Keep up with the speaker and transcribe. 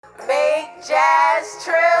Make jazz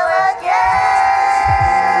trill again.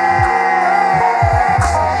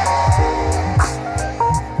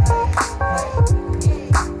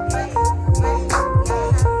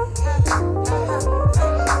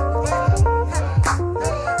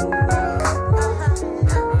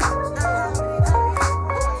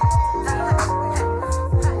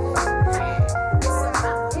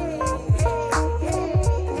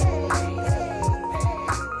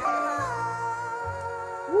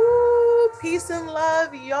 Peace and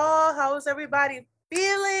love, y'all. How is everybody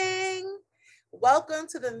feeling? Welcome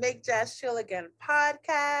to the Make Jazz Chill Again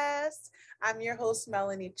podcast. I'm your host,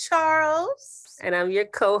 Melanie Charles. And I'm your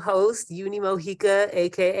co-host, Uni Mojica,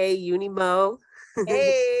 aka Unimo.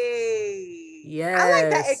 Hey. Yes. I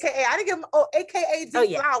like that AKA. I didn't give him AKA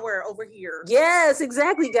Flower over here. Yes,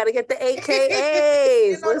 exactly. Got to get the AKAs.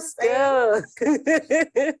 You know Let's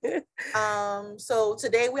go. So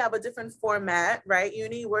today we have a different format, right,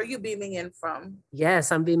 Uni? Where are you beaming in from?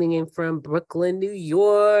 Yes, I'm beaming in from Brooklyn, New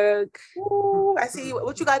York. Ooh, I see.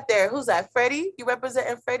 What you got there? Who's that? Freddie? You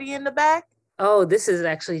representing Freddie in the back? Oh, this is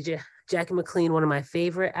actually Jackie McLean, one of my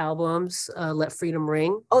favorite albums, Let Freedom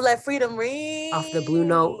Ring. Oh, Let Freedom Ring. Off the Blue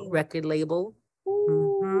Note record label.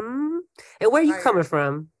 Mm-hmm. And where are you coming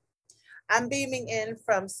from? I'm beaming in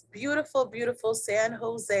from beautiful, beautiful San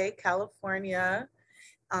Jose, California.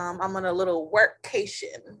 I'm on a little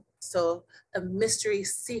workcation. So a mystery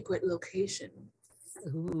secret location.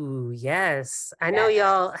 Ooh, yes. I know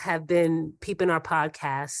y'all have been peeping our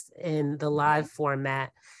podcast in the live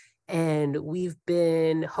format. And we've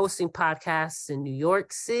been hosting podcasts in New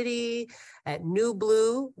York City at New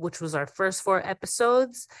Blue, which was our first 4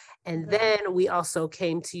 episodes. And then we also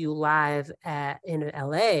came to you live in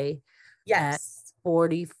LA at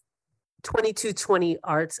 2220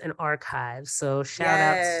 Arts and Archives. So shout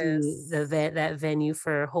out to that venue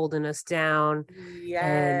for holding us down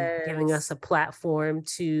and giving us a platform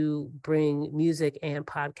to bring music and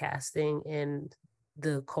podcasting and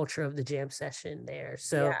the culture of the jam session there.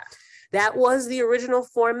 So that was the original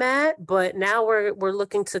format, but now we're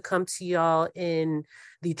looking to come to y'all in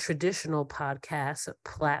the traditional podcast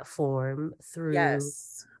platform through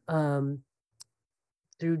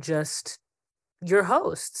just your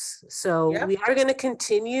hosts. So we are going to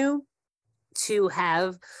continue to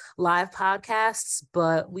have live podcasts,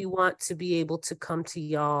 but we want to be able to come to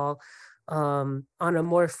y'all on a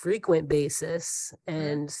more frequent basis,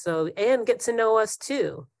 and get to know us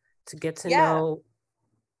too, to get to know.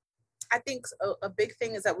 I think a big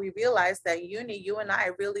thing is that we realize that you and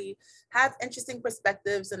I really have interesting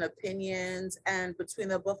perspectives and opinions, and between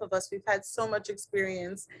the both of us, we've had so much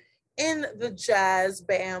experience in the jazz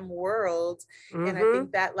bam world. And I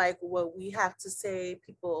think that like what we have to say,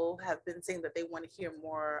 people have been saying that they want to hear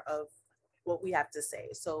more of what we have to say.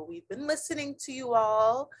 So we've been listening to you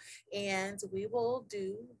all, and we will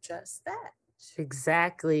do just that.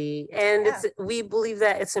 Exactly. And we believe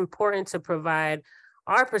that it's important to provide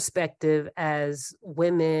our perspective as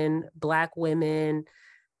women, Black women,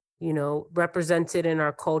 represented in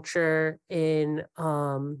our culture, in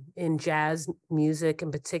jazz music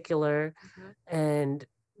in particular, and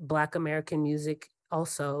Black American music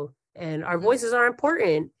also. And our voices are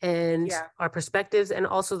important, and our perspectives, and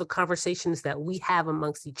also the conversations that we have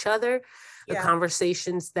amongst each other, the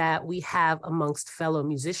conversations that we have amongst fellow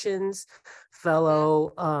musicians,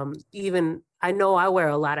 even, I know I wear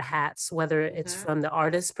a lot of hats, whether it's from the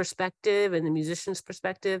artist's perspective and the musician's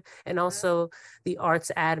perspective, and also the arts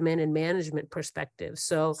admin and management perspective.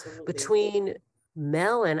 So between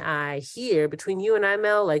Mel and I here, between you and I,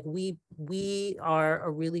 Mel, like we are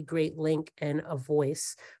a really great link and a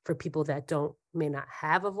voice for people that may not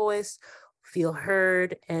have a voice, feel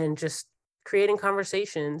heard, and just creating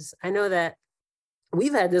conversations. I know that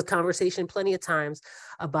we've had this conversation plenty of times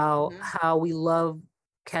about how we love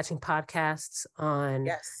catching podcasts on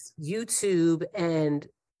YouTube and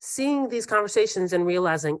seeing these conversations and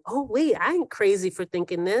realizing, oh wait, I ain't crazy for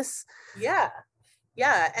thinking this.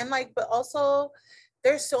 And but also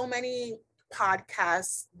there's so many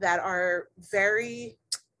podcasts that are very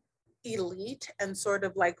elite and sort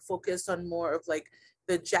of like focused on more of like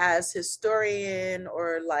the jazz historian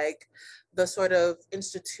or like the sort of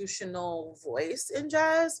institutional voice in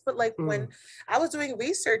jazz. But like when I was doing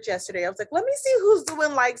research yesterday, I was like, let me see who's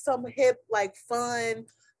doing like some hip, like fun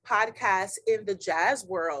podcasts in the jazz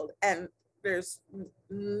world. And there's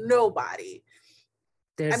nobody.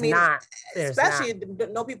 Especially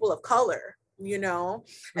no people of color. you know?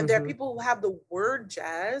 And there are people who have the word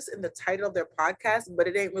jazz in the title of their podcast, but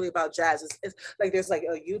it ain't really about jazz. It's like there's like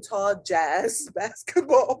a Utah Jazz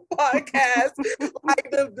basketball podcast.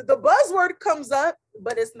 Like the buzzword comes up,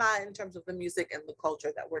 but it's not in terms of the music and the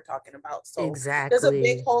culture that we're talking about. So there's a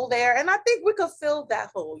big hole there. And I think we could fill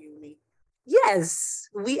that hole, Uni. Yes,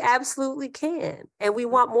 we absolutely can. And we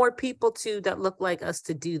want more people that look like us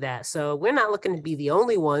to do that. So we're not looking to be the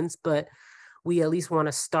only ones, but we at least want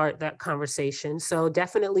to start that conversation. So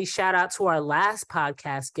definitely shout out to our last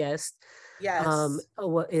podcast guest. Yes.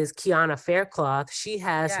 Is Kiana Faircloth. She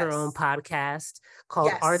has her own podcast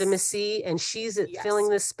called Artemisy, and she's filling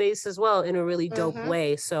this space as well in a really dope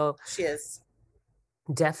way. So she is.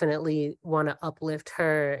 Definitely want to uplift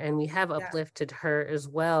her, and we have uplifted her as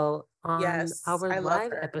well on our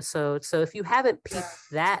live episode. So if you haven't peeped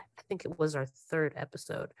that, I think it was our 3rd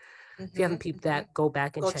episode. If you haven't peeped that, go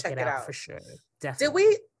back and check it out for sure.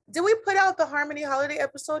 Definitely. Did we put out the Harmony Holiday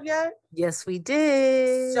episode yet? Yes, we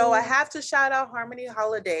did. So I have to shout out Harmony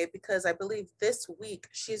Holiday because I believe this week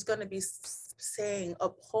she's going to be saying a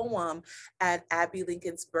poem at Abby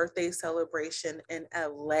Lincoln's birthday celebration in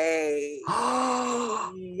LA.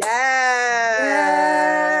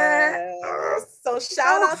 So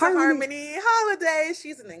shout out to Harmony Holiday.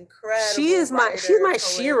 She's an incredible she's my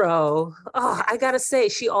Shiro. Oh, I gotta say,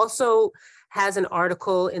 she also has an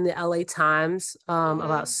article in the LA Times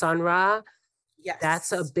about Sun Ra. Yes.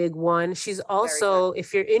 That's a big one. She's also,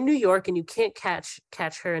 if you're in New York and you can't catch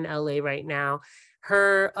her in LA right now,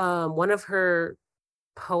 her one of her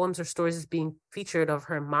poems or stories is being featured of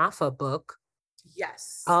her Mafa book.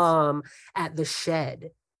 Yes. At the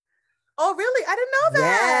Shed. Oh, really? I didn't know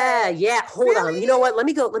that. Yeah. Hold on. You know what? Let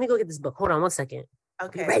me go get this book. Hold on 1 second.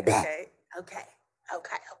 Okay. Right back. Okay.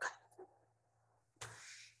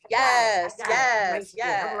 Yes.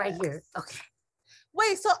 I'm right here. Okay.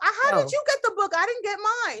 Wait, so how did you get the book? I didn't get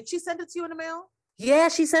mine. She sent it to you in the mail? Yeah,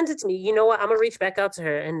 she sent it to me. You know what? I'm gonna reach back out to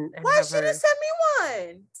her and why she didn't send me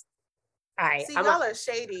one? All right. See, y'all are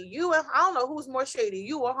shady. You and I don't know who's more shady,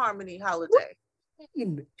 you or Harmony Holiday.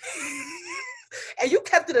 And you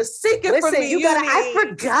kept it a secret from me. I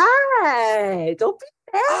forgot. Don't be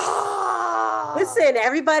bad. Listen,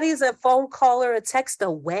 everybody's a phone call or a text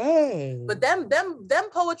away. But them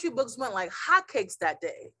poetry books went like hotcakes that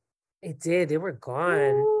day. It did. They were gone.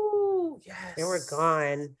 Ooh, yes. They were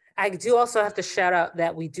gone. I do also have to shout out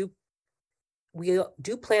that we do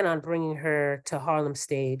plan on bringing her to Harlem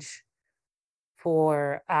Stage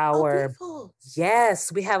for our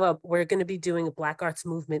we're going to be doing a Black Arts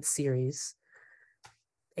Movement series.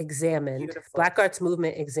 Examined. Beautiful. Black Arts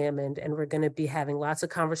Movement Examined, and we're going to be having lots of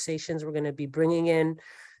conversations. We're going to be bringing in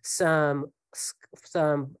some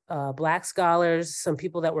Black scholars, some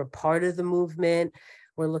people that were part of the movement.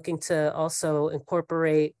 We're looking to also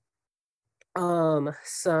incorporate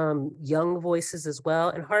some young voices as well,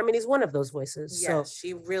 and Harmony's one of those voices. Yes, so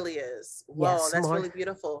she really is. Wow, that's really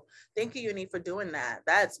beautiful. Thank you, Uni, for doing that.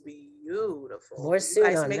 That's beautiful. More soon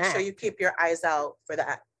you guys on make that. Sure you keep your eyes out for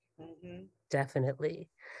that. Definitely.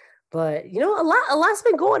 But a lot's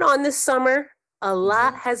been going on this summer. A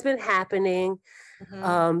lot has been happening.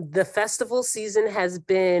 The festival season has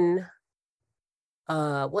been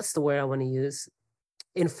what's the word I want to use?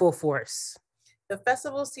 In full force. The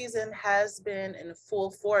festival season has been in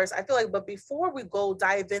full force. I feel like, but before we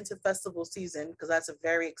dive into festival season, because that's a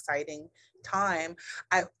very exciting time,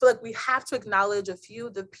 I feel like we have to acknowledge a few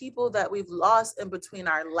of the people that we've lost in between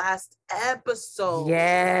our last episode.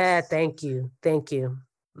 Yeah, thank you.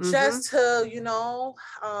 Just to,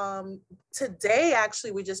 today,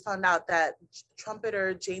 actually, we just found out that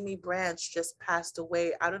trumpeter Jamie Branch just passed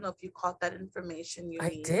away. I don't know if you caught that information.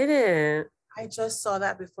 I didn't. I just saw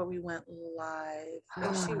that before we went live.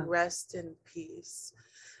 May she rest in peace.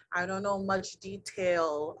 I don't know much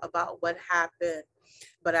detail about what happened,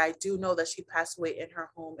 but I do know that she passed away in her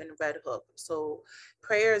home in Red Hook. So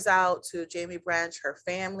prayers out to Jamie Branch, her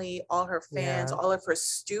family, all her fans, all of her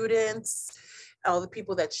students, all the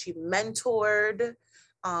people that she mentored.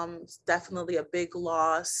 It's definitely a big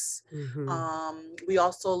loss. We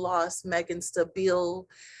also lost Megan Stabile.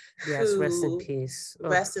 Yes, rest in peace.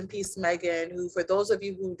 Rest in peace, Megan, who, for those of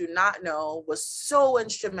you who do not know, was so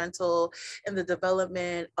instrumental in the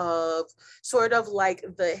development of sort of like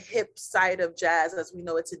the hip side of jazz as we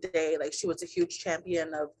know it today. Like, she was a huge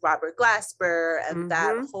champion of Robert Glasper and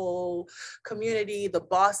that whole community, the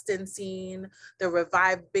Boston scene, the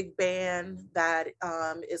revived big band that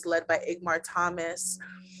is led by Igmar Thomas.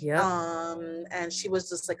 And she was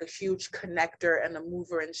just like a huge connector and a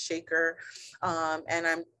mover and shaker.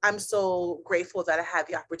 And I'm I'm so grateful that I had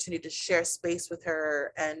the opportunity to share space with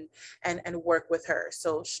her and work with her.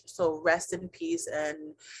 So rest in peace,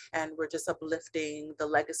 and we're just uplifting the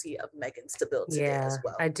legacy of Megan Still today as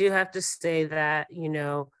well. I do have to say that,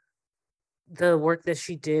 the work that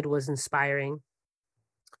she did was inspiring.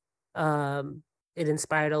 It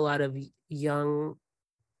inspired a lot of young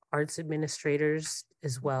arts administrators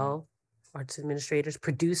as well. Arts administrators,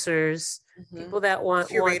 producers, people that want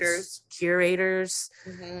curators.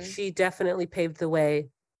 She definitely paved the way,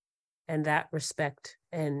 and that respect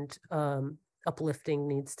and uplifting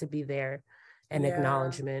needs to be there, and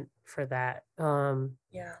acknowledgement for that. I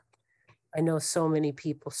know so many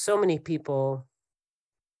people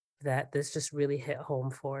that this just really hit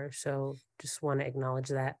home for. So just want to acknowledge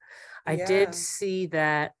that. I did see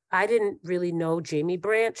that. I didn't really know Jamie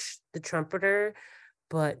Branch, the trumpeter,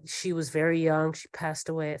 but she was very young. She passed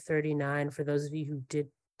away at 39, for those of you who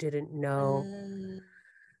didn't know.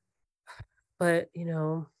 But,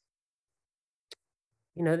 there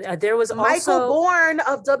was Michael Bourne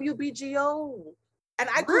of WBGO. And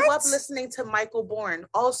I grew up listening to Michael Bourne.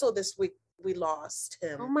 Also this week, we lost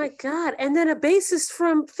him. Oh my God. And then a bassist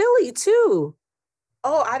from Philly too.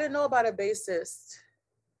 Oh, I didn't know about a bassist.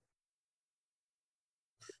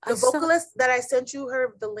 The vocalist that I sent you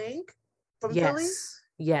the link from Philly?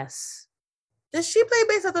 Yes. Did she play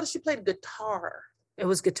bass? I thought she played guitar. It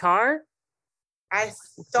was guitar? I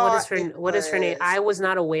thought what is her name? I was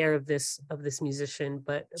not aware of this musician,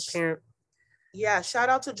 but apparently. Yeah, shout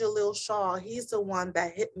out to Jaleel Shaw. He's the one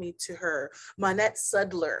that hit me to her. Monette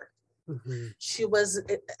Sudler. She was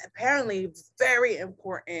apparently a very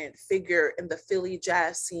important figure in the Philly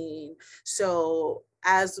jazz scene. So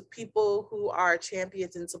as people who are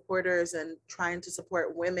champions and supporters and trying to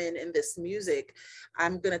support women in this music,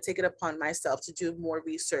 I'm going to take it upon myself to do more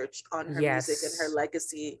research on her music and her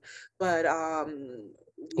legacy. But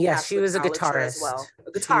she was a guitarist as well.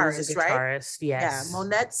 A guitarist, right? Yes. Yeah,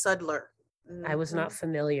 Monette Sudler. I was not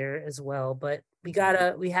familiar as well, but we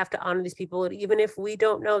have to honor these people, even if we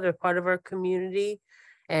don't know, they're part of our community.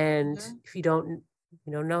 And if you don't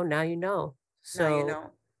know, now you know. So now you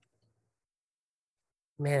know.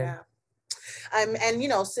 Man. Yeah.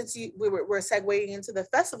 And since we're segueing into the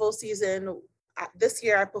festival season, this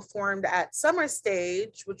year I performed at Summer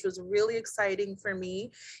Stage, which was really exciting for me.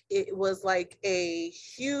 It was like a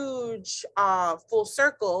huge full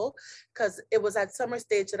circle, because it was at Summer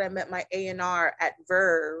Stage that I met my A&R at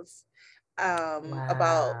Verve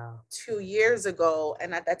about 2 years ago.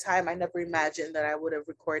 And at that time, I never imagined that I would have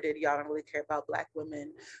recorded Y'all Don't Really Care About Black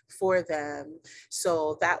Women for them.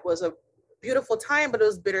 So that was a beautiful time, but it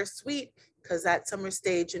was bittersweet, because that Summer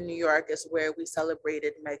Stage in New York is where we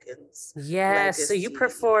celebrated Megan's legacy. So you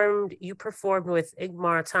performed with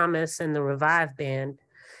Igmar Thomas and the Revive Band.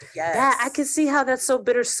 Yes. I can see how that's so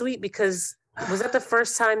bittersweet, because was that the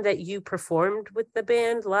first time that you performed with the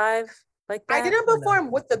band live like that? I didn't perform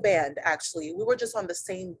with the band, actually. We were just on the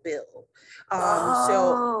same bill.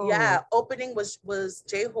 So yeah, opening was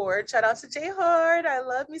Jay Horde. Shout out to Jay Horde. I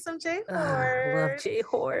love me some Jay Horde. Love Jay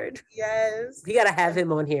Horde. Yes. We gotta have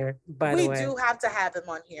him on here, by the way. We do have to have him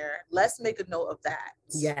on here. Let's make a note of that.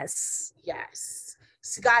 Yes.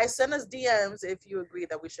 So guys, send us DMs if you agree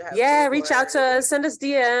that we should have. Yeah, reach out to us, send us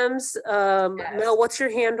DMs. Mel, what's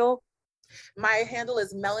your handle? My handle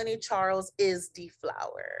is Melanie Charles is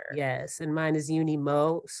Deflower. Yes, and mine is Uni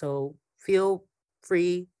Mo. So feel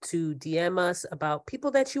free to DM us about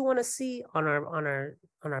people that you want to see on our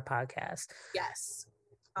podcast. Yes.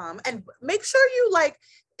 And make sure you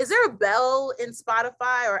is there a bell in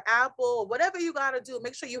Spotify or Apple or whatever you got to do?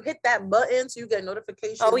 Make sure you hit that button so you get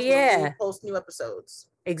notifications when we post new episodes.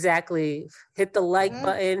 Exactly. Hit the like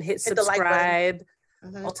button, hit subscribe.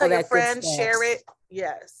 Tell your friends, share it.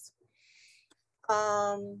 Yes.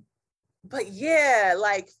 But yeah,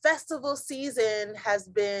 festival season has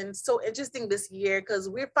been so interesting this year, because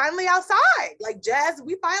we're finally outside. Jazz,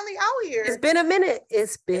 we finally out here. It's been a minute.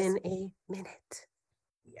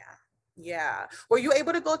 Yeah. Were you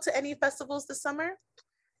able to go to any festivals this summer?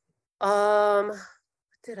 What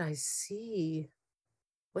did I see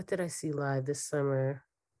live this summer?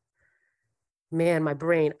 Man, my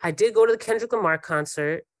brain. I did go to the Kendrick Lamar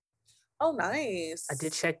concert. Oh, nice. I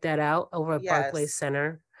did check that out over at Barclays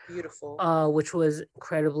Center. Beautiful. Which was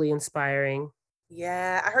incredibly inspiring.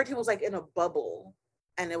 Yeah, I heard he was in a bubble,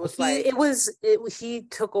 and it was he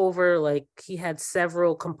took over, he had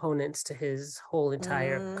several components to his whole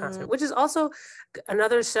entire concert, which is also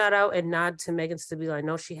another shout out and nod to Megan Stabile. I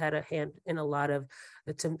know she had a hand in a lot of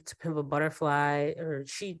to Pimp a Butterfly, or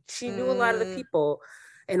she knew a lot of the people.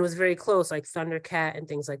 and it was very close, like Thundercat and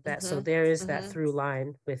things like that. So there is that through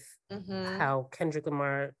line with how Kendrick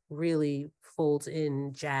Lamar really folds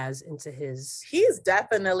in jazz into his. He's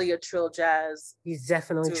definitely a trill jazz. He's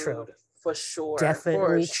definitely dude, trill. For sure.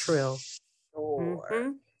 Definitely for trill.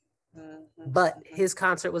 Sure. But his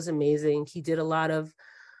concert was amazing. He did a lot of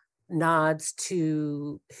nods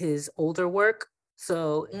to his older work.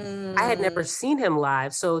 So I had never seen him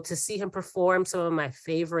live. So to see him perform some of my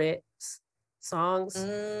favorite songs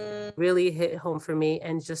really hit home for me.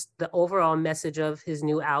 And just the overall message of his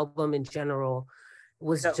new album in general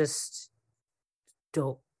was just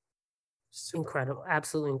dope. Super incredible. Cool.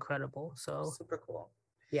 Absolutely incredible. So super cool.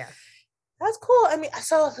 Yeah. That's cool. I mean,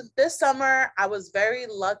 so this summer I was very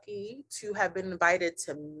lucky to have been invited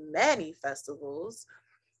to many festivals,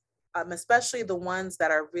 especially the ones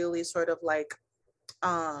that are really sort of like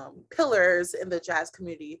pillars in the jazz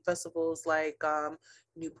community. Festivals like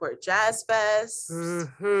Newport Jazz Fest,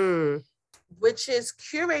 which is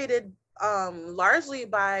curated largely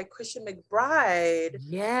by Christian McBride.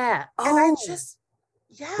 Yeah. And I just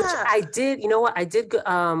which I did, you know what? I did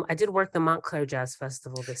work the Montclair Jazz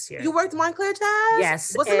Festival this year. You worked Montclair Jazz?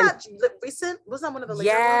 Yes. Wasn't that recent? Wasn't that one of the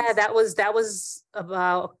later ones? that was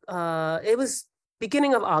about it was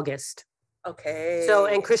beginning of August. Okay. So,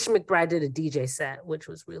 and Christian McBride did a DJ set, which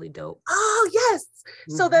was really dope. Oh, yes.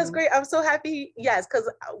 So that's great. I'm so happy. Yes.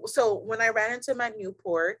 Because so when I ran into him at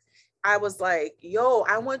Newport, I was like, yo,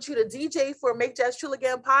 I want you to DJ for Make Jazz Trill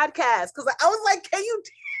Again podcast. Because I was like, can you DJ?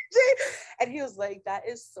 And he was like, that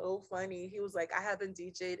is so funny. He was like, I haven't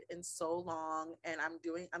DJ'd in so long, and I'm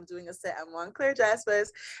doing a set at Montclair Jazz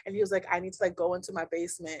Fest. And he was like, I need to like go into my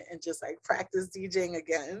basement and just like practice DJing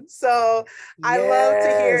again. So I love to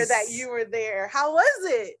hear that you were there. How was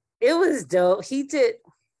it? It was dope. He played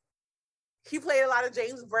a lot of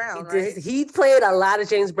James Brown, right? He played a lot of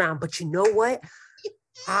James Brown, but you know what?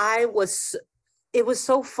 It was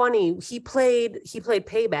so funny. He played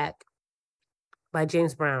Payback by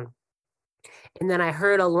James Brown. And then I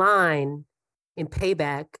heard a line in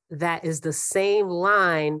Payback that is the same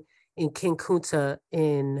line in King Kunta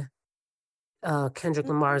in Kendrick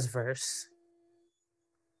Lamar's verse.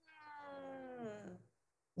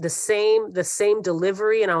 The same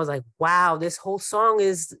delivery. And I was like, wow, this whole song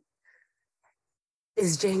is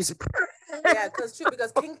James Brown. Yeah, because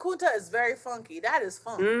King Kunta is very funky. That is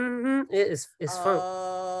funk. It's funk.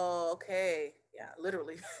 Oh, okay. Yeah,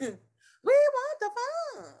 literally. We want the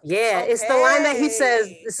funk. Yeah, okay. It's the line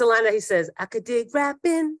that he says, I could dig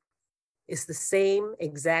rapping. It's the same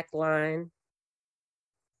exact line.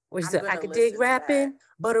 Where he said, I could dig rapping,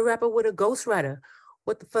 but a rapper with a ghostwriter.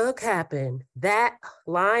 What the fuck happened? That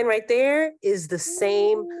line right there is the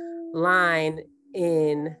same line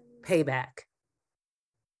in Payback.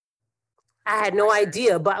 I had no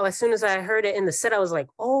idea, but as soon as I heard it in the set, I was like,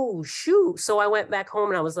 oh, shoot. So I went back home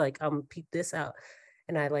and I was like, peep this out.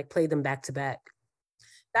 And I like played them back to back.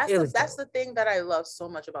 That's the thing that I love so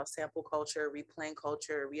much about sample culture, replaying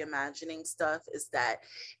culture, reimagining stuff, is that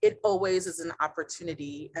it always is an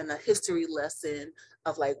opportunity and a history lesson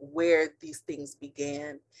of like where these things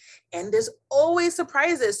began. And there's always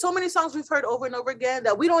surprises. So many songs we've heard over and over again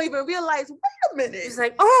that we don't even realize, wait a minute. It's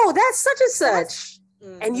like, oh, that's such and such.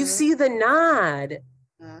 And you see the nod,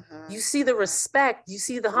 you see the respect, you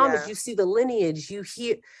see the homage, you see the lineage, you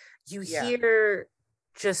hear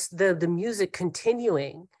just the music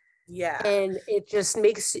continuing. Yeah. And it just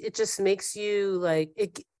makes you like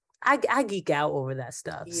it. I geek out over that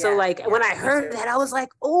stuff. Yeah, so like when I heard that, I was like,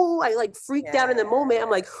 oh, I like freaked out in the moment. I'm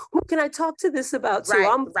like, who can I talk to this about too?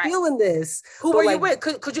 I'm feeling this. Who were you with?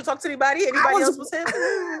 Could you talk to anybody? Anybody else was him?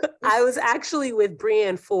 I was actually with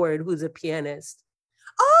Brianne Ford, who's a pianist.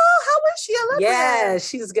 Oh, how is she? I love her.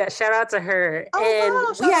 She's got, shout out to her.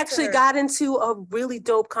 And we actually got into a really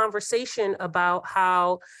dope conversation about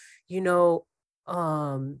how, she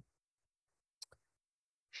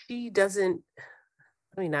doesn't,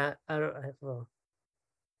 I mean, I don't know.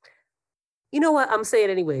 You know what? I'm saying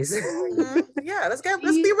it anyways. Yeah, let's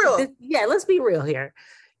be real. Let's be real here.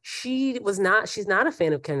 She's not a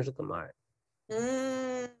fan of Kendrick Lamar.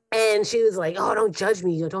 And she was like, oh, don't judge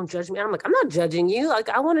me. Don't judge me. I'm like, I'm not judging you. Like,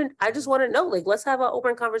 I just want to know, like, let's have an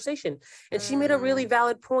open conversation. And she made a really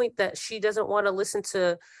valid point that she doesn't want to listen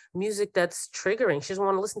to music that's triggering. She doesn't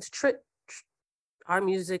want to listen to our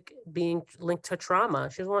music being linked to trauma.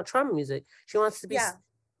 She doesn't want trauma music. She wants to be,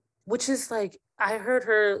 which is like, I heard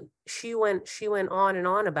her, she went on and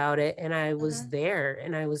on about it. And I was there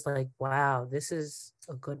and I was like, wow, this is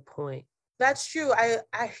a good point. That's true. I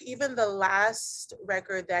even the last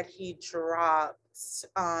record that he dropped,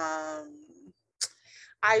 I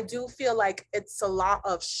do feel like it's a lot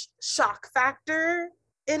of shock factor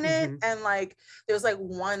in it, and like there was like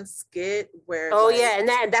one skit where yeah,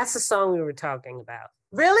 and that's the song we were talking about.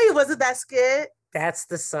 Really? Was it that skit? That's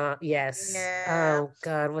the song. Yes. Yeah. Oh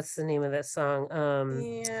God, what's the name of that song?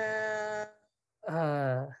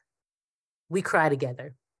 We Cry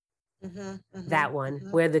Together. That one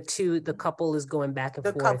where the couple is going back and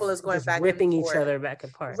forth. The couple is going back ripping and forth. Each other back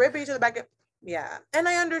apart. Ripping each other back. Yeah. And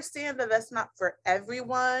I understand that that's not for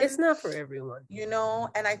everyone. It's not for everyone. You know,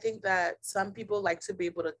 and I think that some people like to be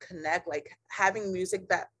able to connect, like having music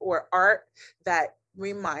that or art that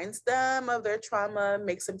reminds them of their trauma,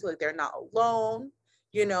 makes them feel like they're not alone.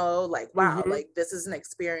 You know, like, wow, like this is an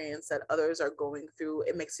experience that others are going through.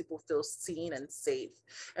 It makes people feel seen and safe.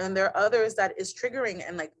 And there are others that is triggering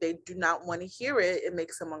and like they do not want to hear it. It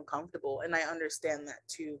makes them uncomfortable. And I understand that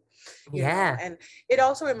too. You know? And it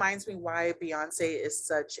also reminds me why Beyonce is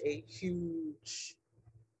such a huge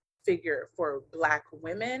figure for Black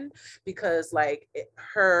women, because like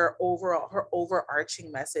her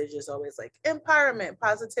overarching message is always like empowerment,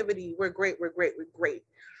 positivity, we're great.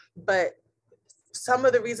 But some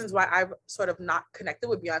of the reasons why I've sort of not connected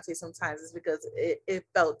with Beyonce sometimes is because it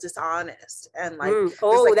felt dishonest and like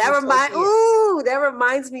that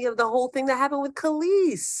reminds me of the whole thing that happened with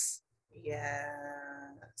Kelis.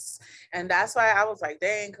 Yes. And that's why I was like,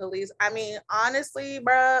 dang, Kelis. I mean, honestly,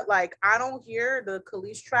 bruh, like I don't hear the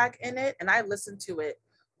Kelis track in it, and I listened to it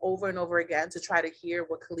over and over again to try to hear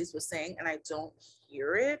what Kelis was saying, and I don't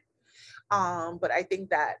hear it. But I think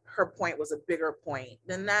that her point was a bigger point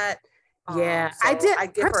than that. Yeah, so I did.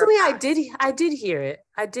 Personally, I did hear it.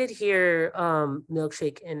 I did hear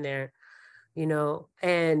Milkshake in there, you know,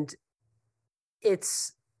 and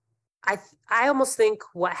it's, I almost think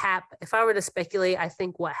what happened, if I were to speculate, I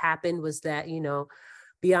think what happened was that, you know,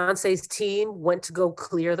 Beyonce's team went to go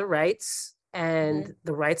clear the rights and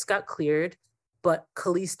the rights got cleared, but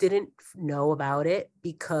Kelis didn't know about it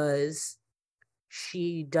because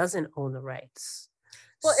she doesn't own the rights.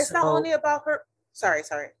 Well, it's not only about her. Sorry.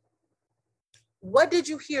 What did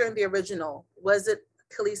you hear in the original? Was it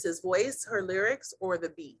Kelis's voice, her lyrics, or the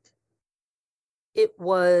beat? It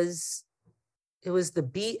was the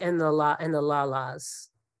beat and the la-las.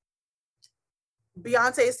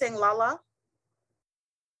 Beyonce is saying la la?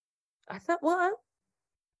 I thought, well,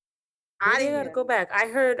 I gotta go back. I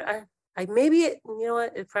heard maybe it, you know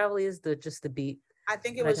what, it probably is just the beat. I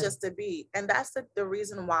think it was just the beat. And that's the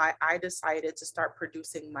reason why I decided to start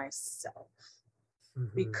producing myself.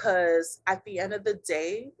 Because at the end of the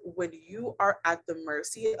day, when you are at the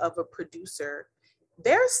mercy of a producer,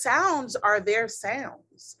 their sounds are their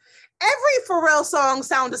sounds. Every Pharrell song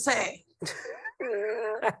sound the same.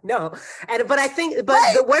 No, but I think,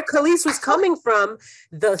 where Kelis was coming from,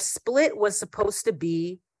 the split was supposed to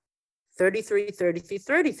be 33, 33,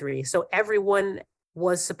 33. So everyone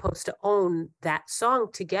was supposed to own that song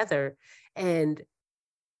together. And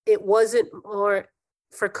it wasn't more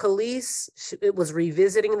for Kelis, it was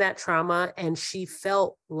revisiting that trauma, and she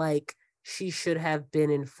felt like she should have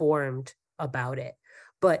been informed about it.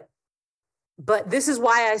 But this is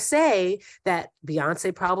why I say that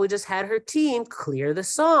Beyonce probably just had her team clear the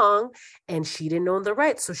song and she didn't own the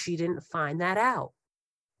rights, so she didn't find that out.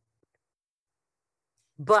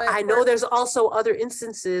 But I know there's also other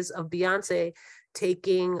instances of Beyonce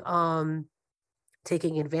taking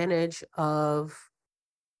advantage of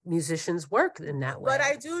musicians' work in that way. But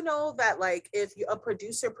I do know that, like, if a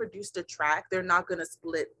producer produced a track, they're not going to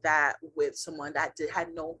split that with someone that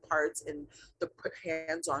had no parts in the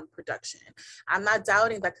hands-on production. I'm not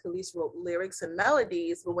doubting that Kelis wrote lyrics and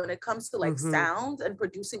melodies, but when it comes to like sound and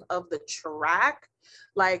producing of the track,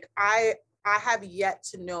 like I have yet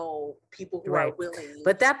to know people who are willing.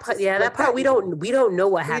 But that part we don't know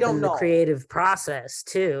what happened in the creative process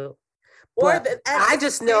too. I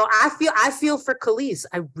just know I feel for Kelis.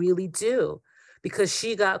 I really do, because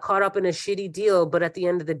she got caught up in a shitty deal. But at the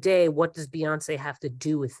end of the day, what does Beyonce have to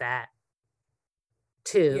do with that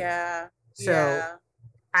too? Yeah. So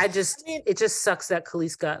it just sucks that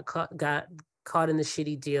Kelis got caught in the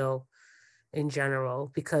shitty deal in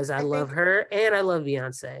general, because I love her and I love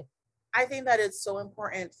Beyonce. I think that it's so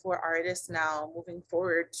important for artists now moving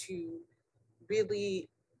forward to really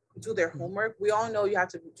do their homework. We all know you have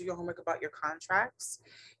to do your homework about your contracts,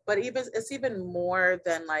 but it's even more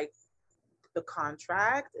than like the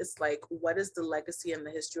contract. It's like, what is the legacy and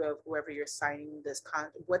the history of whoever you're signing this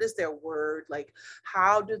contract? What is their word? Like,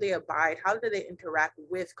 how do they abide? How do they interact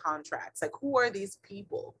with contracts? Like, who are these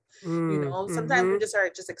people? You know, sometimes we just are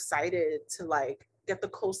just excited to like get the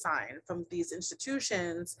cosign from these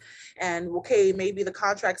institutions, and okay, maybe the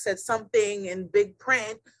contract said something in big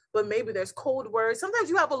print, but maybe there's code words. Sometimes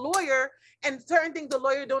you have a lawyer and certain things the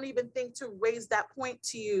lawyer don't even think to raise that point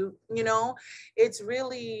to you, you know? It's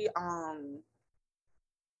really,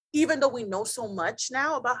 even though we know so much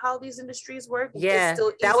now about how these industries work, Yeah, it's still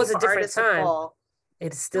easy that was a for different artists to time. fall.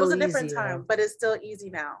 It's It still was a easy different time, now. but it's still easy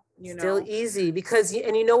now, you Still know? easy because,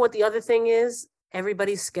 and you know what the other thing is?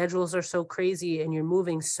 Everybody's schedules are so crazy and you're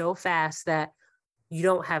moving so fast that you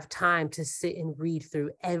don't have time to sit and read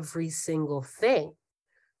through every single thing.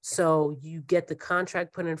 So you get the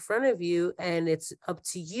contract put in front of you and it's up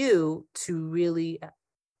to you to really,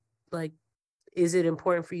 like, is it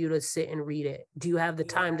important for you to sit and read it? Do you have the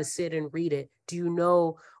time to sit and read it? Do you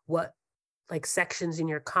know what, like, sections in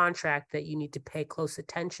your contract that you need to pay close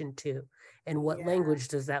attention to? And what language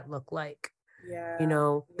does that look like? You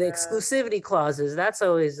know, the exclusivity clauses, that's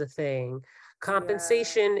always the thing.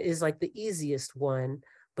 Compensation is like the easiest one,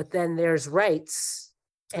 but then there's rights.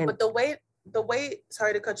 And but the way,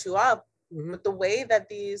 sorry to cut you off, Mhm. but the way that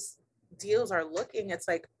these deals are looking, it's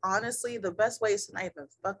like, honestly, the best way is to not even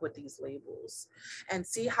fuck with these labels and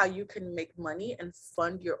see how you can make money and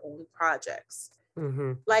fund your own projects.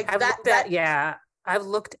 Like I've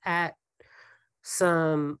looked at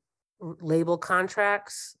some label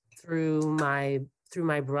contracts through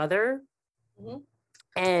my brother,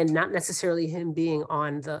 and not necessarily him being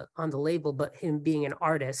on the label, but him being an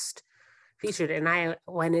artist featured. And I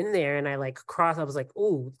went in there and I I was like,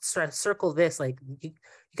 oh, circle this, like you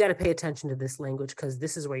got to pay attention to this language because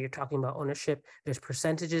this is where you're talking about ownership. There's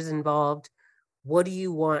percentages involved. What do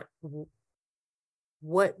you want?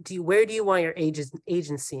 Where do you want your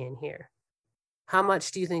agency in here? How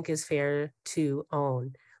much do you think is fair to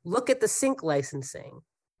own? Look at the sync licensing.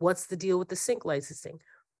 What's the deal with the sync licensing?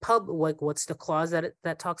 What's the clause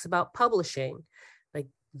that talks about publishing? Like,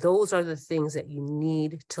 those are the things that you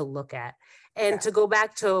need to look at. And to go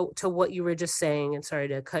back to what you were just saying, and sorry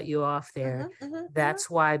to cut you off there, that's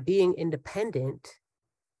why being independent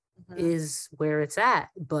is where it's at.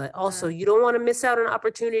 But also, you don't want to miss out on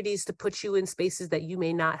opportunities to put you in spaces that you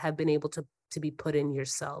may not have been able to be put in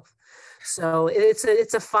yourself. So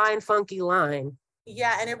it's a fine, funky line.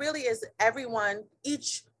 Yeah, and it really is.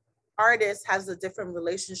 Each artist has a different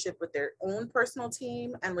relationship with their own personal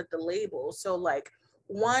team and with the label. So like,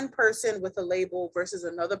 one person with a label versus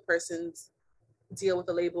another person's deal with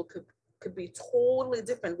a label could be totally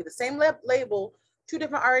different. Be the same label, two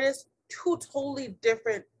different artists, two totally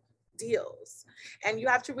different deals. And you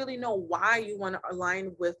have to really know why you want to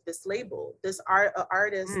align with this label. This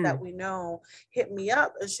artist that we know hit me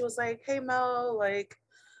up and she was like, hey Mel, like,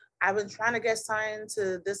 I've been trying to get signed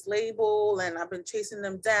to this label and I've been chasing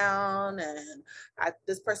them down, and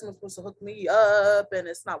this person was supposed to hook me up and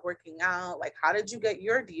it's not working out. Like, how did you get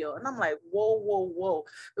your deal? And I'm like, whoa.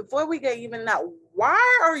 Before we get even that, why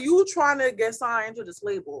are you trying to get signed to this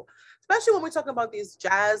label? Especially when we're talking about these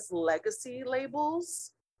jazz legacy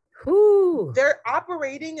labels. They're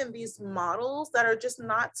operating in these models that are just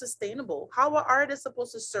not sustainable. How are artists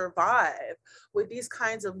supposed to survive with these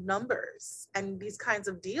kinds of numbers and these kinds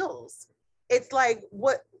of deals? It's like,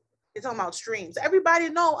 what you're talking about streams. Everybody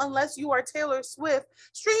know, unless you are Taylor Swift,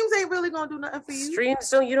 streams ain't really gonna do nothing for you.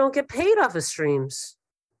 Streams you don't get paid off of streams.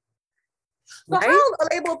 So right? How a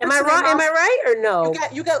label am I right or no?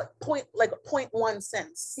 You get 0.1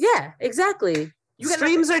 cents. Yeah, exactly.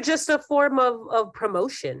 Streams are just a form of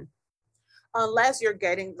promotion. Unless you're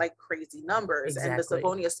getting like crazy numbers, and there's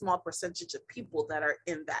only a small percentage of people that are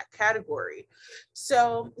in that category.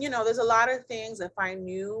 So, you know, there's a lot of things. If I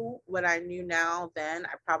knew what I knew now, then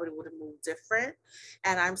I probably would have moved different.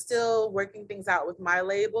 And I'm still working things out with my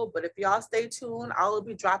label. But if y'all stay tuned, I'll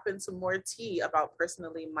be dropping some more tea about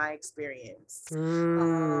personally my experience.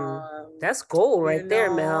 That's gold right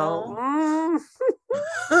there, Mel.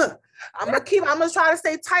 I'm gonna try to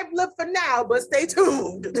stay tight-lipped for now, but stay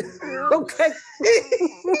tuned. Okay.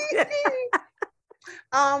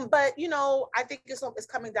 But you know, I think it's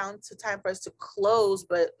coming down to time for us to close.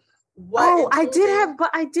 But I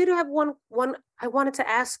did have one I wanted to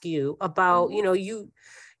ask you about. You know,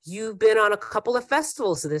 you've been on a couple of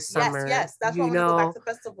festivals this summer. Yes, that's why I want to go back to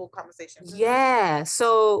festival conversation. Yeah,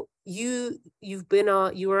 so you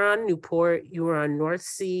were on Newport, you were on North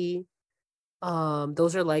Sea.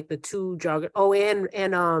 Those are like the two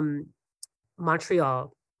and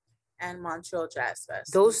Montreal. And Montreal Jazz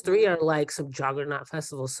Fest. Those three are like some juggernaut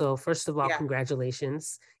festivals. So first of all,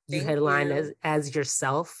 congratulations. You headlined as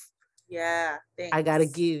yourself. Yeah, thanks. I gotta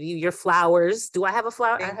give you your flowers. Do I have a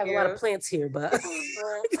flower? I have a lot of plants here, but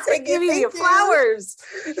I give you your flowers.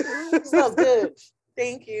 Smells good.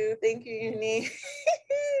 Thank you, Uni.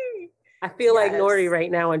 I feel like Nori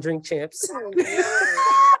right now on Drink Champs.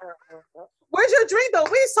 Where's your drink though?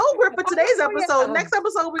 We sober for today's Oh, yeah. episode. Next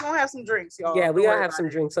episode, we're gonna have some drinks, y'all. Yeah, we Don't gotta worry have about some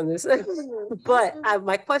it. drinks on this. But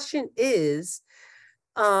my question is,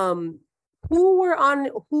 who were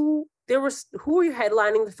you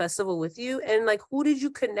headlining the festival with you, and like who did you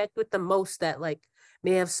connect with the most that like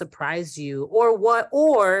may have surprised you,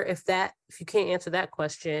 or if you can't answer that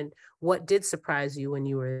question, what did surprise you when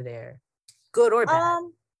you were there, good or bad?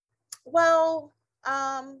 Well,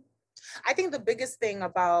 I think the biggest thing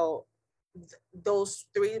about those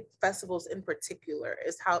three festivals in particular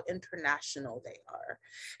is how international they are,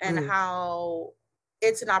 and how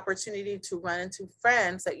it's an opportunity to run into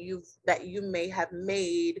friends that you may have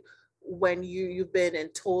made when you've been in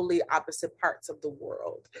totally opposite parts of the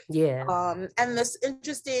world. Yeah. And this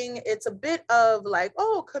interesting, it's a bit of like,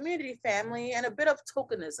 community, family, and a bit of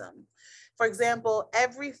tokenism. For example,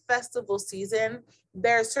 every festival season,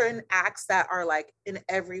 there are certain acts that are like in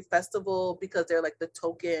every festival because they're like the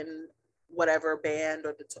token whatever band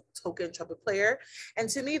or the token trumpet player. And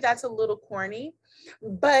to me, that's a little corny.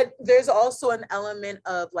 But there's also an element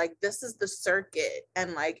of like, this is the circuit.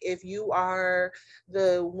 And like, if you are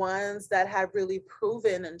the ones that have really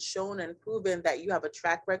proven and shown and proven that you have a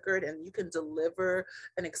track record and you can deliver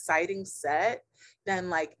an exciting set, then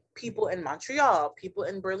like people in Montreal, people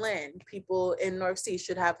in Berlin, people in North Sea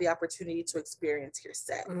should have the opportunity to experience your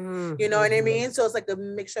set. You know what I mean? So it's like a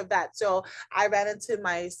mixture of that. So I ran into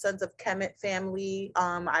my Sons of Kemet family.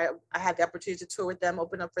 I had the opportunity to tour with them,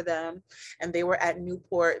 open up for them, and they were at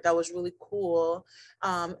Newport. That was really cool.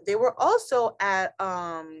 They were also at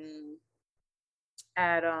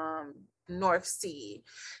North Sea.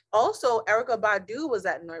 Also, Erykah Badu was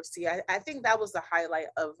at North Sea. I think that was the highlight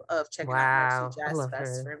of checking out North Sea Jazz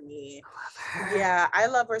Fest for me. Yeah, I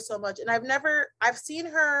love her so much. And I've seen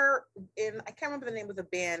her in, I can't remember the name of the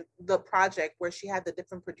band, the project where she had the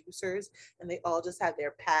different producers and they all just had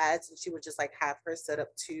their pads and she would just like have her set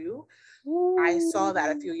up too. I saw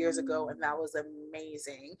that a few years ago and that was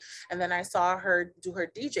amazing. And then I saw her do her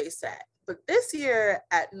DJ set. But this year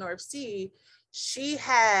at North Sea, she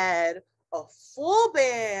had a full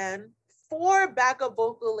band, 4 backup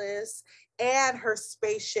vocalists, and her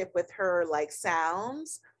spaceship with her like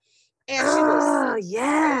sounds. And she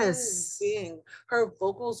was singing. Her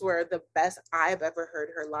vocals were the best I've ever heard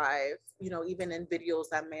her live, even in videos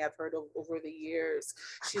I may have heard over the years.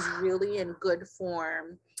 She's really in good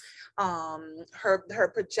form.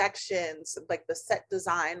 Her projections, like the set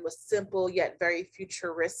design was simple yet very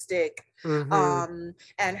futuristic. And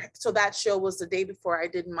so that show was the day before I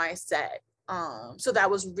did my set. So that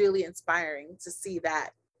was really inspiring to see that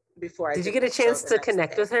before I did you get a chance to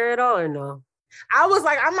connect with her at all or no? I was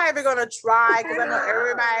like, I'm not even gonna try because I know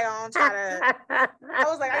everybody gonna try to. I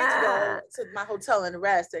was like, I need to go to my hotel and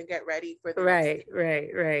rest and get ready for the right.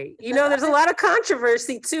 There's a lot of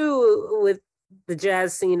controversy too with the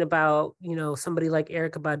jazz scene about somebody like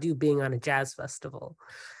Erykah Badu being on a jazz festival.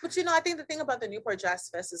 But I think the thing about the Newport Jazz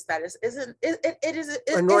Fest is that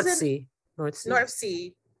North Sea. North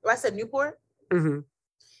Sea. I said Newport.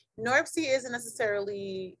 North Sea isn't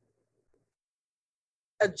necessarily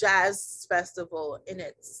a jazz festival in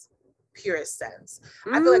its purest sense.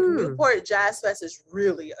 I feel like Newport Jazz Fest is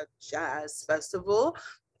really a jazz festival,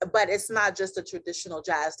 but it's not just a traditional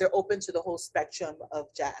jazz. They're open to the whole spectrum of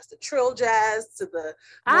jazz, the trill jazz to the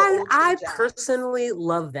I personally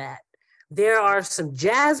love that. There are some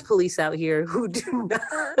jazz police out here who do not,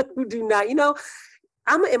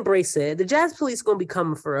 I'm gonna embrace it. The jazz police gonna be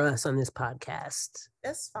coming for us on this podcast.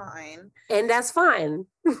 That's fine. And that's fine.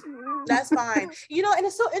 That's fine. And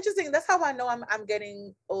it's so interesting. That's how I know I'm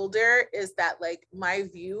getting older, is that like my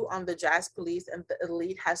view on the jazz police and the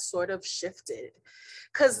elite has sort of shifted.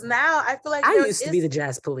 Cause now I feel like I used to be the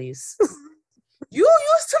jazz police. You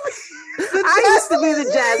used to be I used to be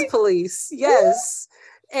the jazz police. Yes.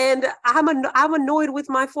 And I'm annoyed with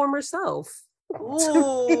my former self.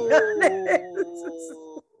 Ooh.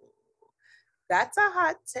 That's a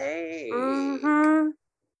hot take.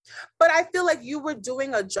 But I feel like you were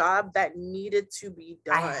doing a job that needed to be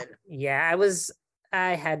done.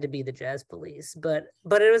 I had to be the jazz police, but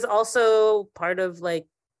it was also part of like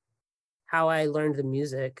how I learned the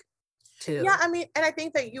music too. Yeah, I mean, and I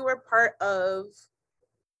think that you were part of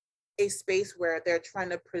a space where they're trying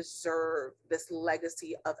to preserve this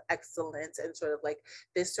legacy of excellence and sort of like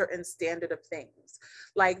this certain standard of things.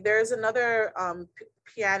 Like there's another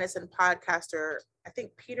pianist and podcaster, I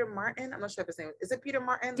think Peter Martin. I'm not sure if his name is it Peter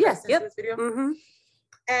Martin? Yes. Yeah, this video.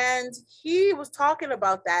 And he was talking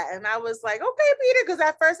about that, and I was like, okay, Peter, because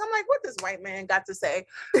at first I'm like, what this white man got to say?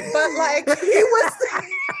 But like he was.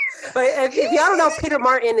 But if y'all don't know, Peter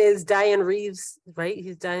Martin is Diane Reeves, right?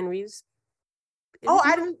 He's Diane Reeves. Oh,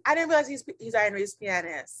 I didn't realize he's Diane Reeves'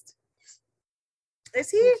 pianist.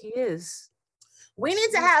 Is I he? think he is. We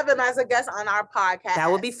need to have him as a guest on our podcast.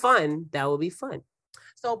 That would be fun. That would be fun.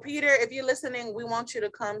 So Peter, if you're listening, we want you to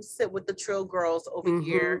come sit with the Trill Girls over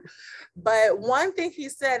here. But one thing he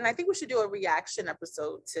said, and I think we should do a reaction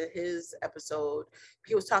episode to his episode.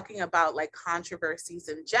 He was talking about like controversies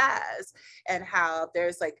in jazz and how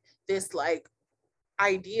there's like this like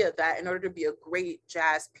idea that in order to be a great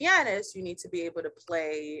jazz pianist, you need to be able to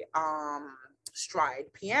play stride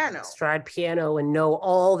piano and know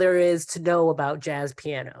all there is to know about jazz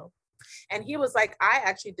piano. And he was like, I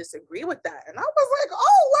actually disagree with that. And I was like,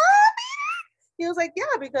 oh, what? He was like,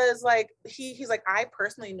 yeah, because like he's like, I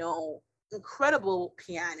personally know incredible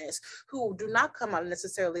pianists who do not come out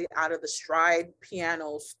necessarily out of the stride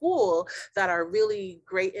piano school that are really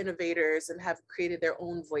great innovators and have created their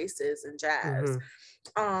own voices in jazz.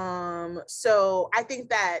 So I think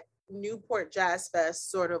that Newport Jazz Fest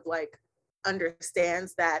sort of like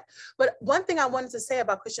understands that. But one thing I wanted to say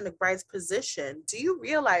about Christian McBride's position, do you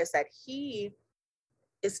realize that he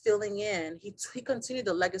is filling in, he continued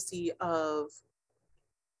the legacy of,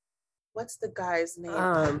 what's the guy's name?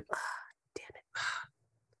 Damn it.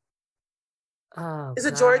 Oh, is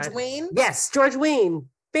it George Wein? Yes, George Wein.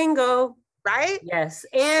 Bingo. Right? Yes.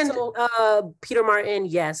 And Peter Martin,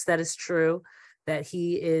 yes, that is true, that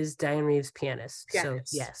he is Diane Reeves' pianist. So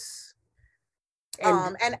yes.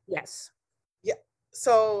 And yes. Yeah.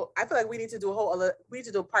 So I feel like we need to do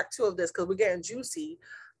a part 2 of this because we're getting juicy.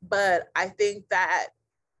 But I think that,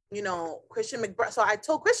 you know, Christian McBride. So I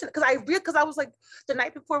told Christian because I was like, the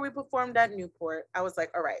night before we performed at Newport, I was like,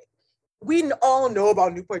 all right, we all know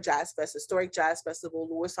about Newport Jazz Fest, Historic Jazz Festival,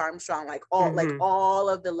 Louis Armstrong, like all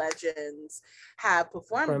of the legends have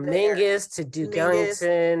performed from there. Mingus to Duke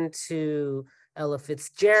Ellington to Ella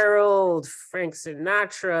Fitzgerald, Frank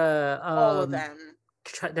Sinatra, all of them.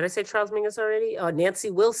 Did I say Charles Mingus already?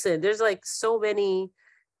 Nancy Wilson. There's like so many.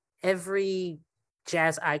 Every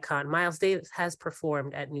jazz icon. Miles Davis has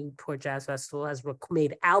performed at Newport Jazz Festival, has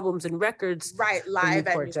made albums and records. Right, live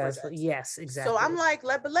at Newport Jazz Festival. Yes, exactly. So I'm like,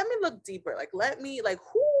 let me look deeper. Like, who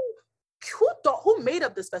made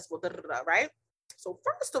up this festival? Right? So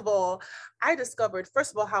first of all, I discovered,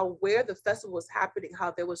 how where the festival was happening,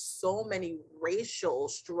 how there was so many racial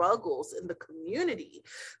struggles in the community.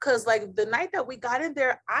 Because like the night that we got in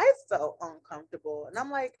there, I felt uncomfortable. And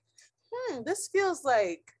I'm like, this feels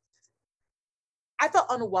like, I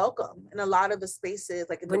felt unwelcome in a lot of the spaces,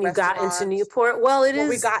 like in when the you got into Newport. Well, it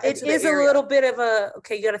is a little bit of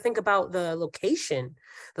you got to think about the location.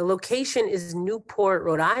 The location is Newport,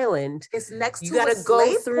 Rhode Island. It's next to a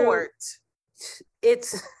slave port.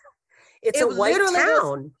 It's a white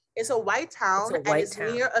town. It's a white town, and it's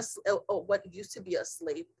near what used to be a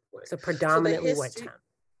slave port. It's a predominantly white town.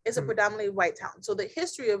 It's a predominantly white town. So the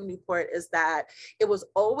history of Newport is that it was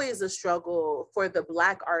always a struggle for the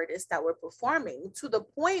Black artists that were performing, to the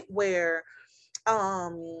point where,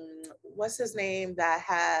 what's his name that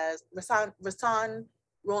has Rahsaan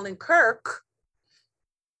Roland Kirk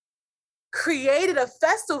created a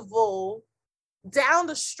festival down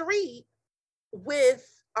the street with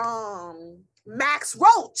Max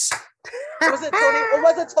Roach. Was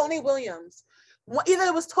it Tony Williams? Either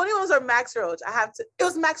it was Tony Williams or Max Roach. It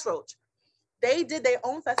was Max Roach. They did their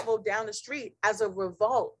own festival down the street as a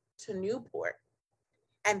revolt to Newport.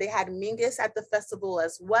 And they had Mingus at the festival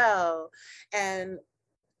as well. And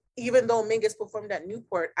even though Mingus performed at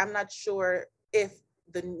Newport, I'm not sure if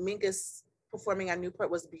the Mingus performing at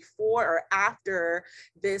Newport was before or after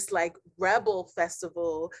this like rebel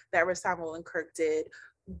festival that Rahsaan Roland Kirk did.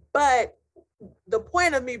 But the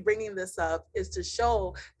point of me bringing this up is to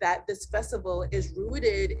show that this festival is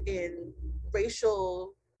rooted in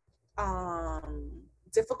racial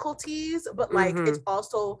difficulties, but like it's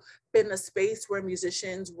also been a space where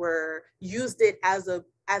musicians used it as a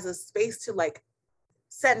space to like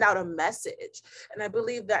send out a message. And I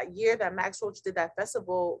believe that year that Max Roach did that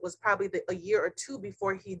festival was probably a year or two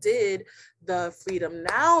before he did the Freedom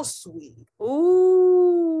Now suite.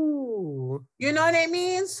 Ooh. You know what I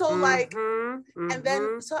mean? So like, and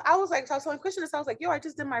then, so I was telling Christian this, I was like, yo, I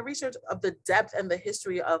just did my research of the depth and the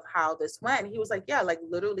history of how this went. He was like, yeah, like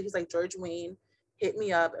literally, he's like, George Wein hit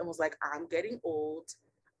me up and was like, I'm getting old.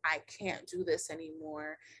 I can't do this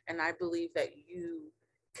anymore. And I believe that you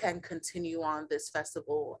can continue on this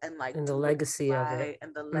festival and like and the legacy of it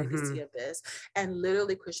and the legacy of this. And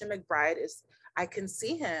literally Christian McBride is, I can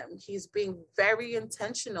see him. He's being very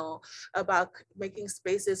intentional about making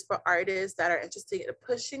spaces for artists that are interested in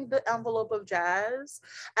pushing the envelope of jazz,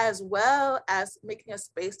 as well as making a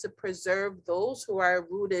space to preserve those who are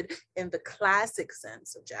rooted in the classic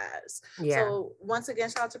sense of jazz. Yeah. So once again,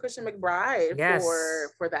 shout out to Christian McBride Yes.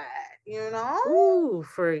 for that, you know? Ooh,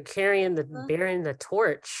 for bearing the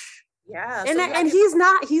torch. Yeah. And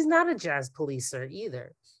he's not a jazz policer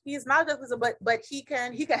either. He's not just, but he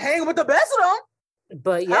can hang with the best of them.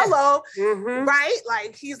 But yeah. Hello. Mm-hmm. Right?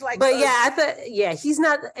 Like he's like, but he's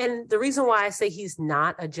not. And the reason why I say he's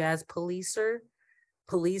not a jazz police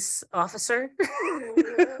officer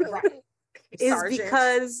right.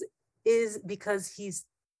 is because he's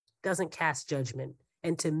doesn't cast judgment.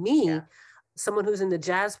 And to me, someone who's in the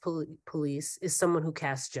jazz police is someone who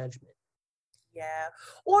casts judgment. Yeah.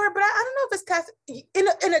 But I don't know if it's cast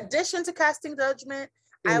in addition to casting judgment,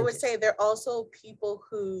 I would say there are also people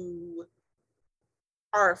who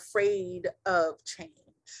are afraid of change.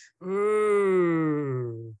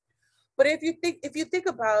 But if you think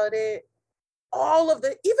about it,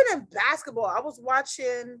 even in basketball, I was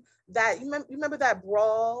watching that. You remember that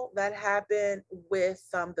brawl that happened with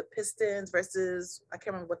the Pistons versus, I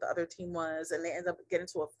can't remember what the other team was, and they ended up getting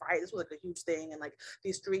into a fight. This was like a huge thing, and like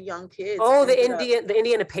these 3 young kids. Oh, the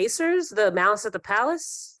Indiana Pacers, the Malice at the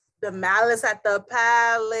Palace. The Malice at the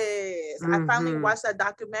Palace. I finally watched that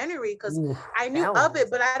documentary because I knew of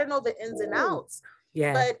it, but I didn't know the ins and outs.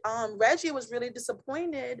 Yeah. But Reggie was really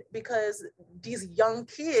disappointed because these young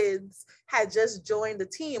kids had just joined the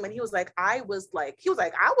team, and he was like, I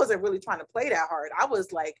wasn't really trying to play that hard. I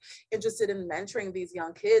was like interested in mentoring these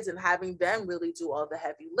young kids and having them really do all the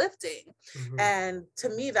heavy lifting. And to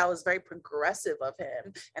me, that was very progressive of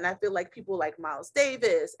him. And I feel like people like Miles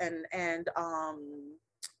Davis and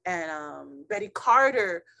Betty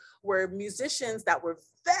Carter were musicians that were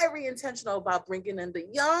very intentional about bringing in the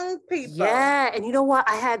young people. Yeah, and you know what?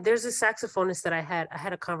 There's a saxophonist that I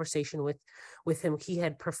had a conversation with him. He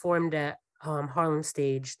had performed at Harlem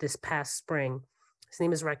Stage this past spring. His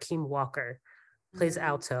name is Rakeem Walker, plays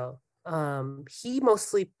alto. He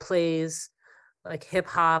mostly plays like hip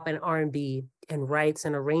hop and R&B and writes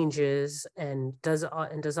and arranges and does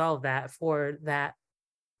all of that for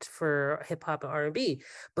hip hop and R&B,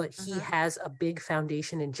 but he has a big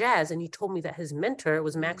foundation in jazz. And he told me that his mentor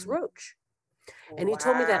was Max Roach. And he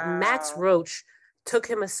told me that Max Roach took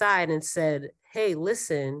him aside and said, hey,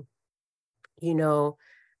 listen, you're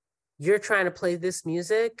trying to play this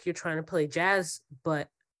music, you're trying to play jazz, but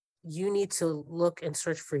you need to look and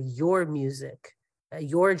search for your music,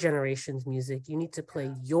 your generation's music. You need to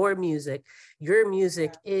play your music. Your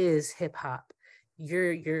music is hip hop.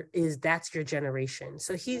 That's your generation.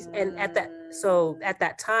 So at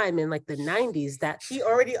that time in like the 90s, that he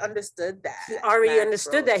already understood that.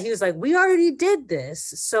 He was like, we already did this.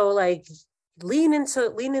 So like lean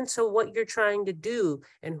into what you're trying to do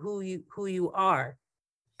and who you are.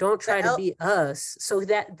 Don't try to be us. So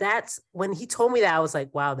that's when he told me that, I was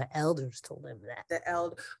like, wow, the elders told him that.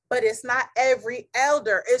 But it's not every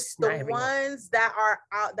elder. It's the ones that are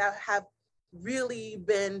out that have really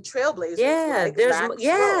been trailblazers.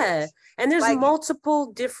 And there's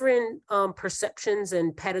multiple different perceptions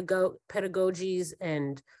and pedagogies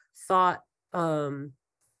and thought and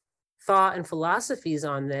philosophies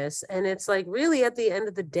on this. And it's like, really, at the end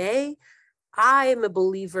of the day, I am a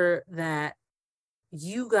believer that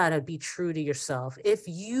you gotta be true to yourself. If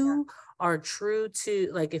you are true to,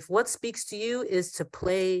 like, if what speaks to you is to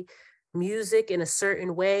play music in a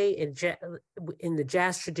certain way in the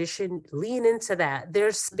jazz tradition, lean into that.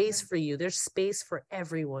 There's space for you. There's space for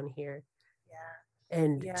everyone here.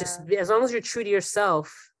 And just as long as you're true to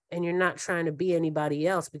yourself and you're not trying to be anybody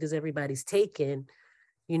else because everybody's taken,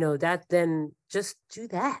 that, then just do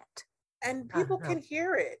that. And people can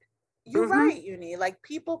hear it. You're right, Uni. Like,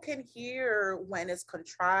 people can hear when it's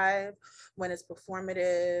contrived, when it's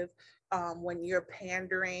performative, when you're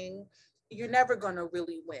pandering. You're never going to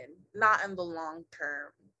really win, not in the long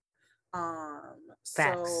term.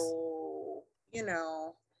 Facts. So,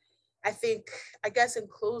 I guess in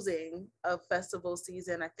closing of festival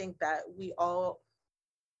season, I think that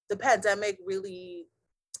the pandemic really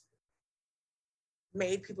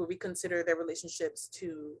made people reconsider their relationships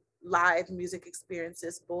to live music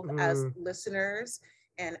experiences, both as listeners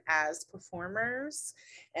and as performers.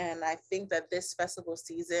 And I think that this festival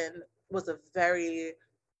season was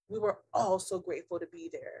we were all so grateful to be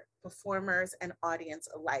there, performers and audience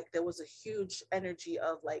alike. There was a huge energy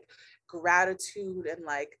of like gratitude and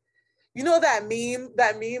like, that meme,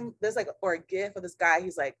 there's like, or a gif of this guy,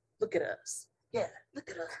 he's like, look at us. Yeah, look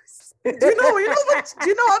at us. Do you know what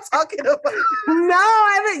I'm talking about? No,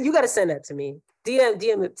 I haven't. You got to send that to me.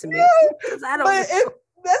 DM it to me. I don't But know. if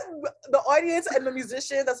that's the audience and the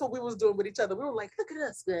musician, that's what we was doing with each other. We were like, look at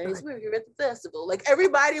us, guys. We're here at the festival. Like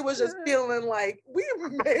everybody was just feeling like we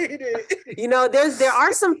made it. You know, there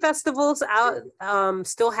are some festivals out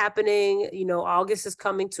still happening. You know, August is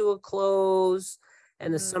coming to a close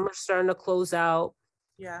and the summer's starting to close out.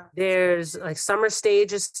 Yeah. There's like Summer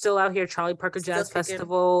Stage is still out here, Charlie Parker Jazz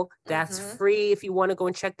Festival. That's free if you want to go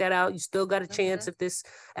and check that out. You still got a chance if this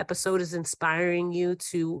episode is inspiring you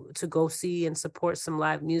to go see and support some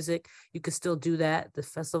live music. You can still do that. The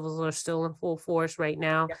festivals are still in full force right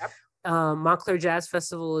now. Yep. Montclair Jazz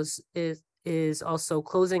Festival is also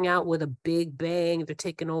closing out with a big bang. They're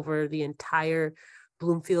taking over the entire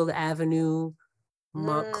Bloomfield Avenue,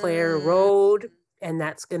 Montclair Road, and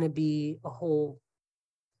that's going to be a whole.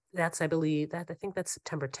 I think that's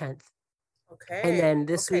September 10th. Okay. And then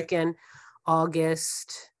this weekend,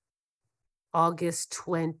 August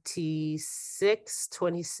 26th,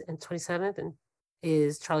 20 and 27th, and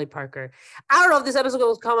is Charlie Parker. I don't know if this episode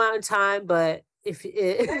will come out in time, but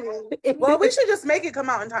well, we should just make it come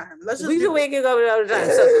out in time. We should make it come out in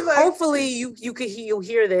time. So like, hopefully you'll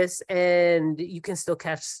hear this and you can still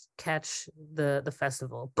catch the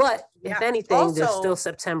festival. But if anything, also, there's still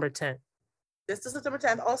September 10th. This is September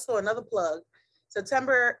 10th. Also, another plug.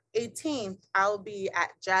 September 18th, I'll be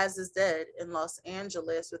at Jazz is Dead in Los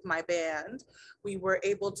Angeles with my band. We were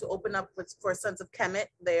able to open up for Sons of Kemet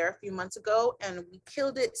there a few months ago, and we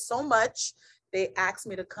killed it so much. They asked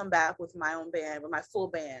me to come back with my own band, with my full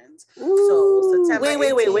band. Ooh, so September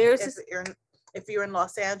 18th, where is this? If you're in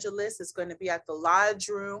Los Angeles, it's going to be at the Lodge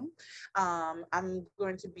Room. I'm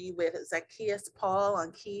going to be with Zacchaeus Paul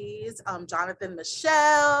on keys, Jonathan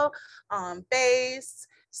Michelle on bass,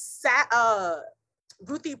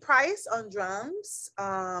 Ruthie Price on drums,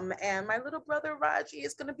 and my little brother Raji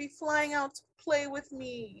is going to be flying out to play with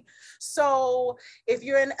me. So if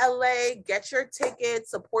you're in LA, get your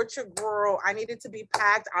tickets, support your girl. I need it to be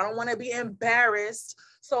packed. I don't want to be embarrassed.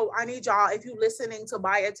 So I need y'all, if you're listening, to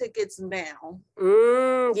buy your tickets now.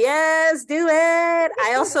 Yes, do it.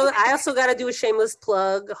 I also got to do a shameless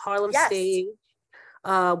plug. Harlem Stage.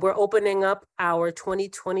 We're opening up our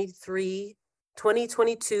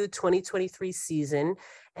 2022-2023 season,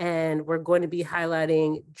 and we're going to be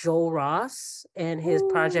highlighting Joel Ross and his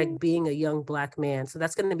project Being a Young Black Man. So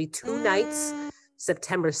that's going to be 2 nights,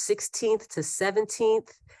 September 16th to 17th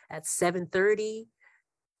at 7:30.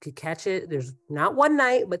 Could catch it. There's not one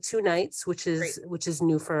night, but 2 nights, which is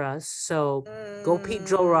new for us. So go peep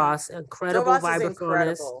Joel Ross, incredible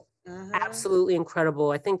vibraphonist. Absolutely incredible.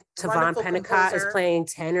 I think Tavon Pennicott is playing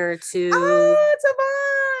tenor too. Oh,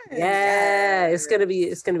 Tavon! Yeah, it's gonna be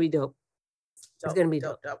dope. It's gonna be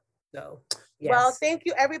dope. So, well, thank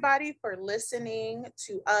you everybody for listening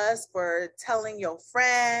to us, for telling your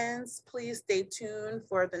friends. Please stay tuned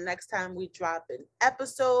for the next time we drop an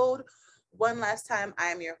episode. One last time, I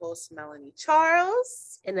am your host, Melanie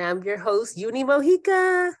Charles. And I'm your host, Uni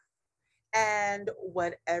Mojica. And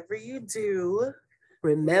whatever you do,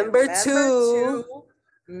 remember to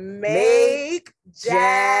make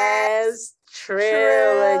jazz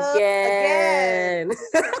trill again.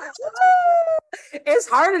 It's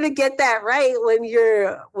harder to get that right when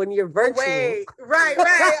you're virtual. Wait, right.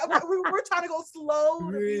 We're trying to go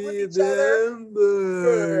slow to be with each other.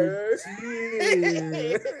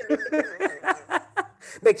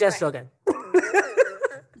 Make jazz trill again.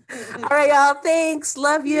 All right, y'all. Thanks.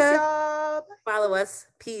 Love you. Peace, y'all. Follow us.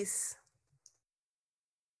 Peace.